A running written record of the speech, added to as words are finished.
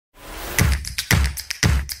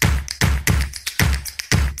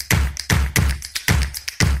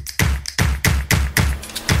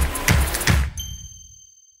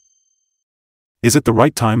Is it the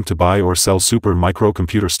right time to buy or sell Super Micro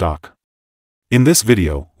Computer stock? In this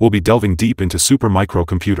video, we'll be delving deep into Super Micro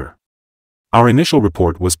Computer. Our initial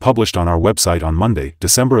report was published on our website on Monday,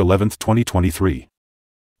 December 11, 2023.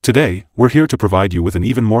 Today, we're here to provide you with an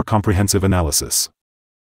even more comprehensive analysis.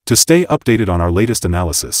 To stay updated on our latest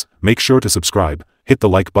analysis, make sure to subscribe, hit the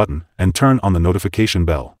like button, and turn on the notification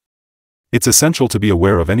bell. It's essential to be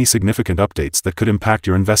aware of any significant updates that could impact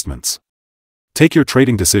your investments. Take your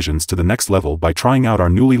trading decisions to the next level by trying out our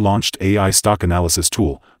newly launched AI stock analysis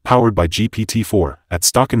tool, powered by GPT-4, at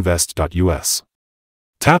StockInvest.us.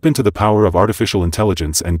 Tap into the power of artificial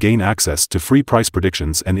intelligence and gain access to free price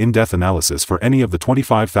predictions and in-depth analysis for any of the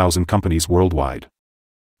 25,000 companies worldwide.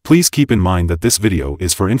 Please keep in mind that this video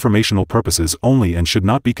is for informational purposes only and should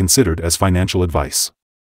not be considered as financial advice.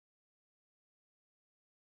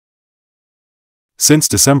 Since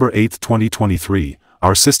December 8, 2023,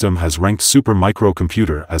 our system has ranked Super Micro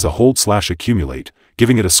Computer as a hold/accumulate,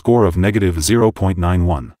 giving it a score of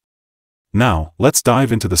 -0.91. Now, let's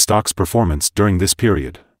dive into the stock's performance during this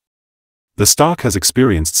period. The stock has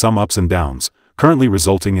experienced some ups and downs, currently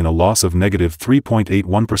resulting in a loss of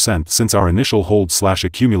 -3.81% since our initial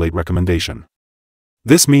hold/accumulate recommendation.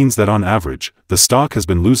 This means that on average, the stock has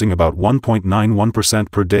been losing about 1.91%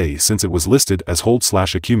 per day since it was listed as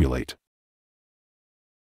hold/accumulate.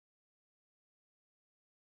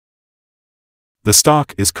 The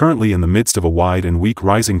stock is currently in the midst of a wide and weak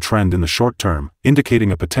rising trend in the short term,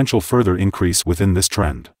 indicating a potential further increase within this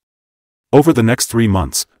trend. Over the next 3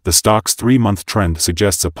 months, the stock's 3-month trend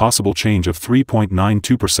suggests a possible change of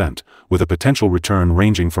 3.92%, with a potential return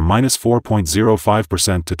ranging from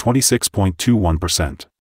 -4.05% to 26.21%.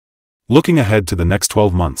 Looking ahead to the next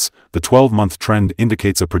 12 months, the 12-month trend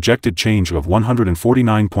indicates a projected change of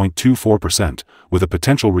 149.24%, with a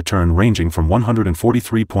potential return ranging from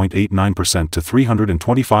 143.89% to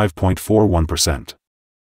 325.41%.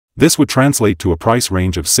 This would translate to a price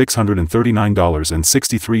range of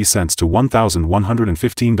 $639.63 to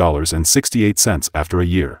 $1,115.68 after a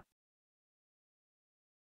year.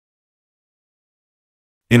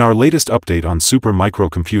 In our latest update on Super Micro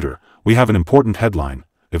Computer, we have an important headline: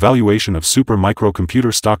 Evaluation of Super Micro Computer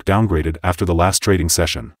stock downgraded after the last trading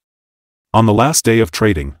session. On the last day of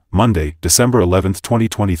trading, Monday, December 11,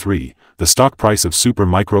 2023, the stock price of Super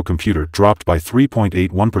Micro Computer dropped by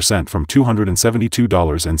 3.81% from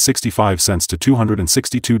 $272.65 to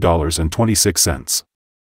 $262.26.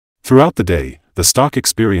 Throughout the day, the stock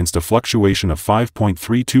experienced a fluctuation of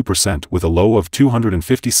 5.32% with a low of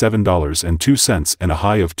 $257.02 and a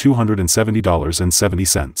high of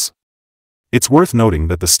 $270.70. It's worth noting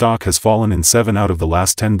that the stock has fallen in 7 out of the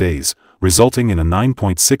last 10 days, resulting in a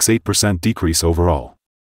 9.68% decrease overall.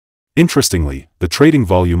 Interestingly, the trading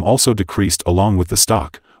volume also decreased along with the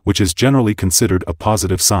stock, which is generally considered a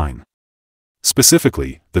positive sign.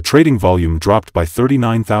 Specifically, the trading volume dropped by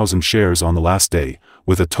 39,000 shares on the last day,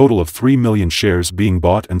 with a total of 3 million shares being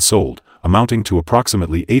bought and sold, amounting to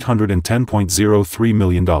approximately $810.03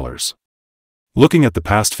 million. Looking at the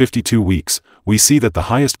past 52 weeks, we see that the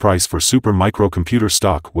highest price for Super Micro Computer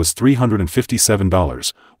stock was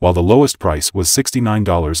 $357, while the lowest price was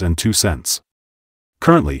 $69.02.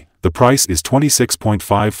 Currently, the price is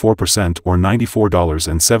 26.54% or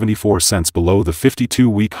 $94.74 below the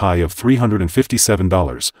 52-week high of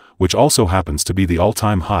 $357, which also happens to be the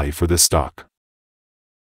all-time high for this stock.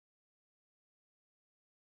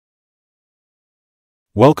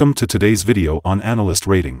 Welcome to today's video on analyst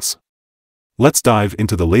ratings. Let's dive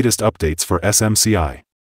into the latest updates for SMCI.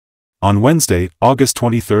 On Wednesday, August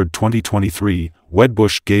 23, 2023,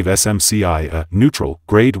 Wedbush gave SMCI a neutral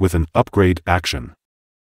grade with an upgrade action.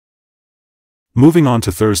 Moving on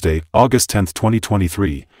to Thursday, August 10,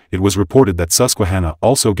 2023, it was reported that Susquehanna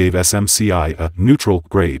also gave SMCI a neutral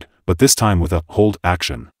grade, but this time with a hold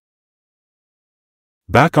action.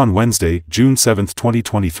 Back on Wednesday, June 7,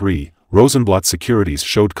 2023, Rosenblatt Securities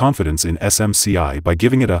showed confidence in SMCI by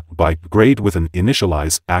giving it a buy grade with an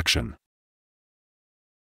initialize action.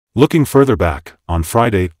 Looking further back, on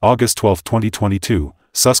Friday, August 12, 2022,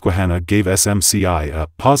 Susquehanna gave SMCI a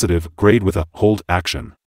positive grade with a hold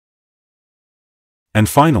action. And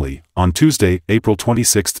finally, on Tuesday, April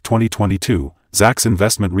 26, 2022, Zacks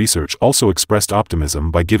Investment Research also expressed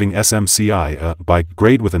optimism by giving SMCI a buy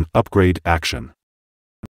grade with an upgrade action.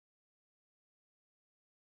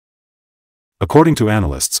 According to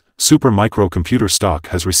analysts, Super Micro Computer stock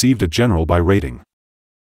has received a general buy rating.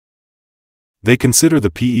 They consider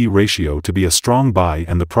the PE ratio to be a strong buy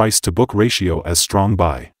and the price-to-book ratio as strong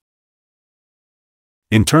buy.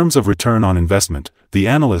 In terms of return on investment, the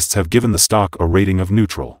analysts have given the stock a rating of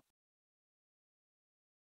neutral.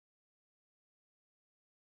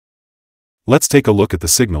 let's take a look at the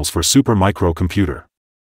signals for Supermicro Computer.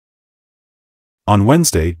 On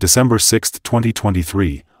Wednesday, December 6,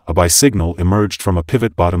 2023, a buy signal emerged from a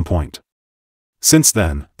pivot bottom point. Since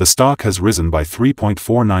then, the stock has risen by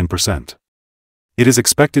 3.49%. It is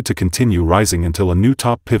expected to continue rising until a new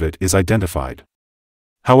top pivot is identified.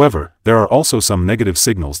 However, there are also some negative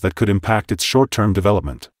signals that could impact its short-term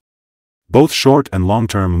development. Both short and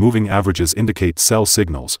long-term moving averages indicate sell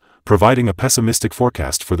signals, providing a pessimistic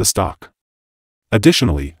forecast for the stock.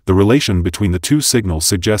 Additionally, the relation between the two signals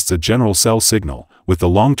suggests a general sell signal, with the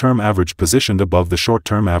long-term average positioned above the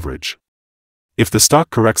short-term average. If the stock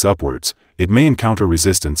corrects upwards, it may encounter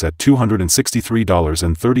resistance at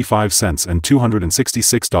 $263.35 and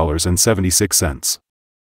 $266.76.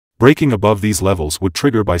 Breaking above these levels would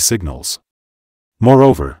trigger buy signals.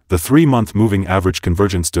 Moreover, the 3-month moving average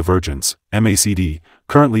convergence divergence, MACD,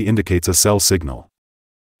 currently indicates a sell signal.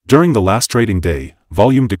 During the last trading day,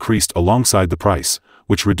 volume decreased alongside the price,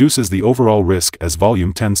 which reduces the overall risk as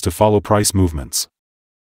volume tends to follow price movements.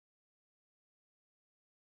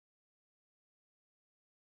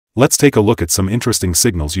 Let's take a look at some interesting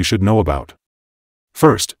signals you should know about.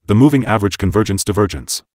 First, the moving average convergence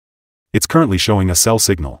divergence. It's currently showing a sell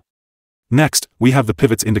signal. Next, we have the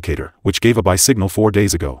pivots indicator, which gave a buy signal 4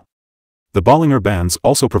 days ago. The Bollinger Bands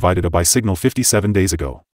also provided a buy signal 57 days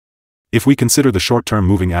ago. If we consider the short-term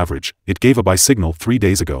moving average, it gave a buy signal 3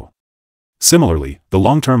 days ago. Similarly, the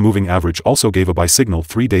long-term moving average also gave a buy signal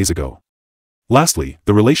 3 days ago. Lastly,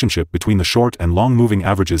 the relationship between the short and long moving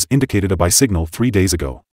averages indicated a buy signal 3 days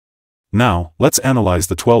ago. Now, let's analyze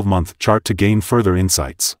the 12-month chart to gain further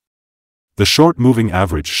insights. The short moving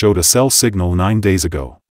average showed a sell signal 9 days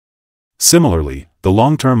ago. Similarly, the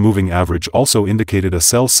long-term moving average also indicated a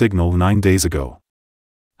sell signal 9 days ago.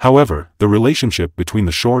 However, the relationship between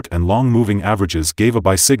the short and long moving averages gave a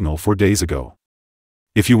buy signal 4 days ago.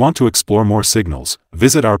 If you want to explore more signals,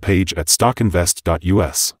 visit our page at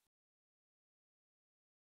StockInvest.us.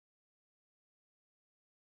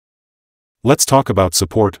 Let's talk about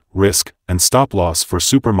support, risk, and stop loss for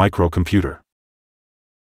Supermicro Computer.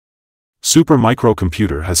 Supermicro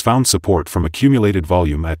Computer has found support from accumulated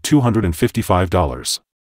volume at $255.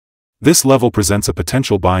 This level presents a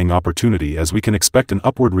potential buying opportunity as we can expect an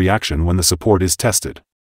upward reaction when the support is tested.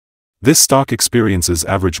 This stock experiences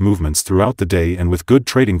average movements throughout the day, and with good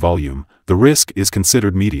trading volume, the risk is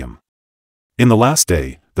considered medium. In the last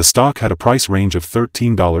day, the stock had a price range of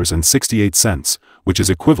 $13.68, which is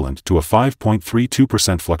equivalent to a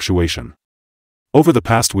 5.32% fluctuation. Over the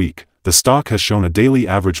past week, the stock has shown a daily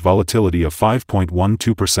average volatility of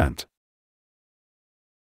 5.12%.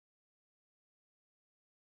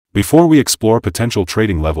 Before we explore potential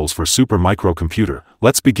trading levels for Supermicro Computer,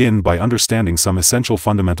 let's begin by understanding some essential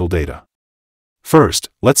fundamental data. First,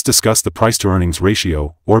 let's discuss the price-to-earnings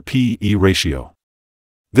ratio, or PE ratio.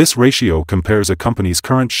 This ratio compares a company's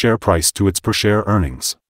current share price to its per-share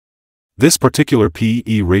earnings. This particular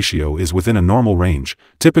PE ratio is within a normal range,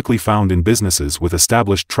 typically found in businesses with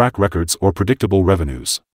established track records or predictable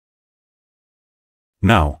revenues.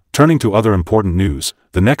 Now, turning to other important news,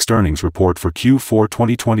 the next earnings report for Q4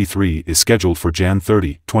 2023 is scheduled for January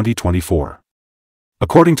 30, 2024.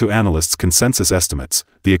 According to analysts' consensus estimates,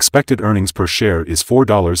 the expected earnings per share is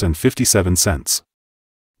 $4.57.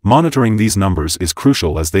 Monitoring these numbers is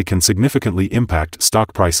crucial as they can significantly impact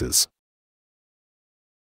stock prices.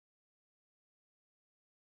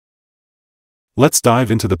 Let's dive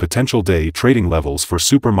into the potential day trading levels for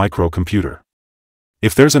Supermicro Computer.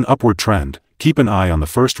 If there's an upward trend, keep an eye on the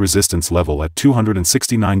first resistance level at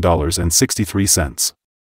 $269.63.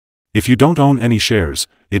 If you don't own any shares,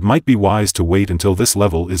 it might be wise to wait until this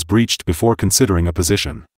level is breached before considering a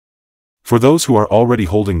position. For those who are already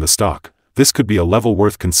holding the stock, this could be a level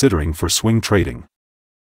worth considering for swing trading.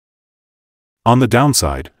 On the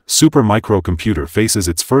downside, Supermicro Computer faces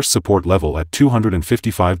its first support level at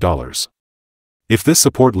 $255. If this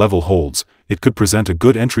support level holds, it could present a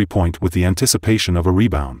good entry point with the anticipation of a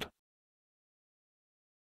rebound.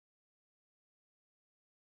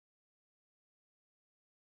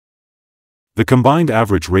 The combined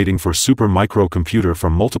average rating for Supermicro Computer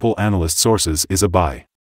from multiple analyst sources is a buy.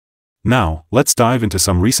 Now, let's dive into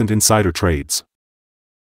some recent insider trades.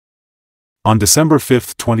 On December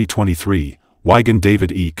 5, 2023, Wigan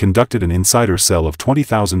David E. conducted an insider sell of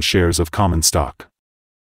 20,000 shares of common stock.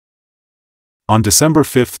 On December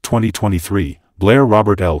 5, 2023, Blair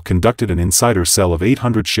Robert L. conducted an insider sell of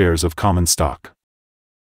 800 shares of common stock.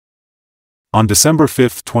 On December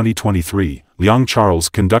 5, 2023, Leong Charles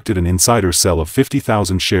conducted an insider sell of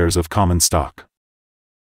 50,000 shares of common stock.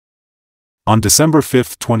 On December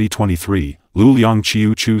 5, 2023, Luliang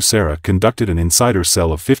Chiu Chu Sara conducted an insider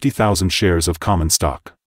sell of 50,000 shares of common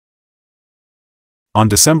stock. On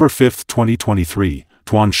December 5, 2023,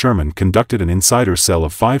 Tuan Sherman conducted an insider sell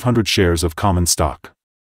of 500 shares of common stock.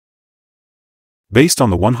 Based on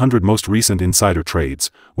the 100 most recent insider trades,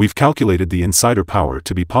 we've calculated the insider power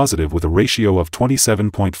to be positive with a ratio of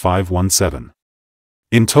 27.517.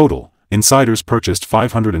 In total, insiders purchased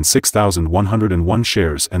 506,101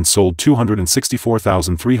 shares and sold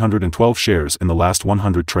 264,312 shares in the last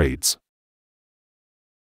 100 trades.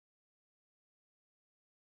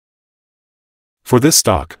 For this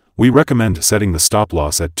stock, we recommend setting the stop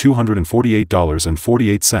loss at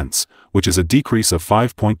 $248.48, which is a decrease of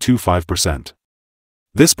 5.25%.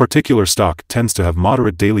 This particular stock tends to have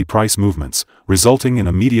moderate daily price movements, resulting in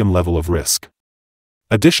a medium level of risk.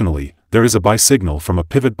 Additionally, there is a buy signal from a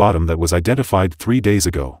pivot bottom that was identified 3 days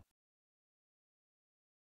ago.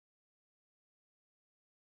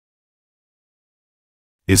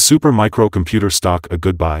 Is Super Microcomputer stock a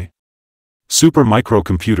good buy? Super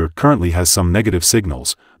Microcomputer currently has some negative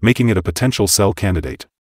signals, making it a potential sell candidate.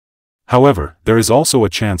 However, there is also a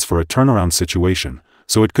chance for a turnaround situation,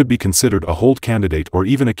 so it could be considered a hold candidate or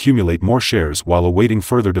even accumulate more shares while awaiting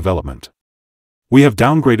further development. We have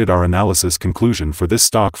downgraded our analysis conclusion for this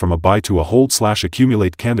stock from a buy to a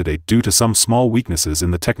hold/accumulate candidate due to some small weaknesses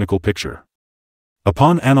in the technical picture.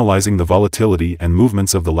 Upon analyzing the volatility and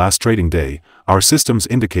movements of the last trading day, our systems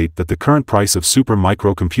indicate that the current price of Super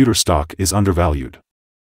Microcomputer stock is undervalued.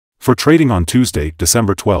 For trading on Tuesday,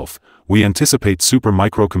 December 12, we anticipate Super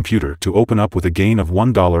Microcomputer to open up with a gain of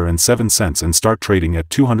 $1.07 and start trading at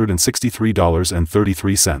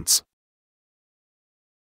 $263.33.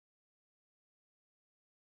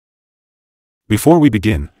 Before we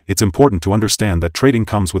begin, it's important to understand that trading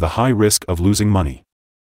comes with a high risk of losing money.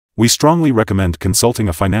 We strongly recommend consulting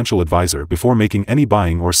a financial advisor before making any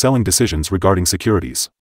buying or selling decisions regarding securities.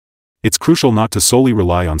 It's crucial not to solely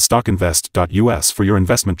rely on StockInvest.us for your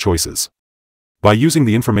investment choices. By using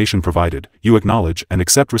the information provided, you acknowledge and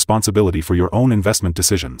accept responsibility for your own investment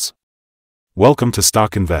decisions. Welcome to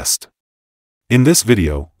Stock Invest. In this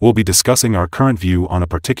video, we'll be discussing our current view on a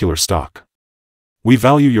particular stock. We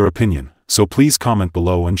value your opinion, so please comment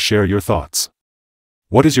below and share your thoughts.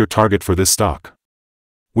 What is your target for this stock?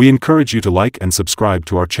 We encourage you to like and subscribe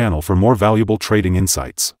to our channel for more valuable trading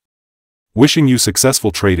insights. Wishing you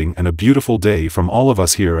successful trading and a beautiful day from all of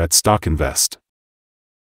us here at Stock Invest.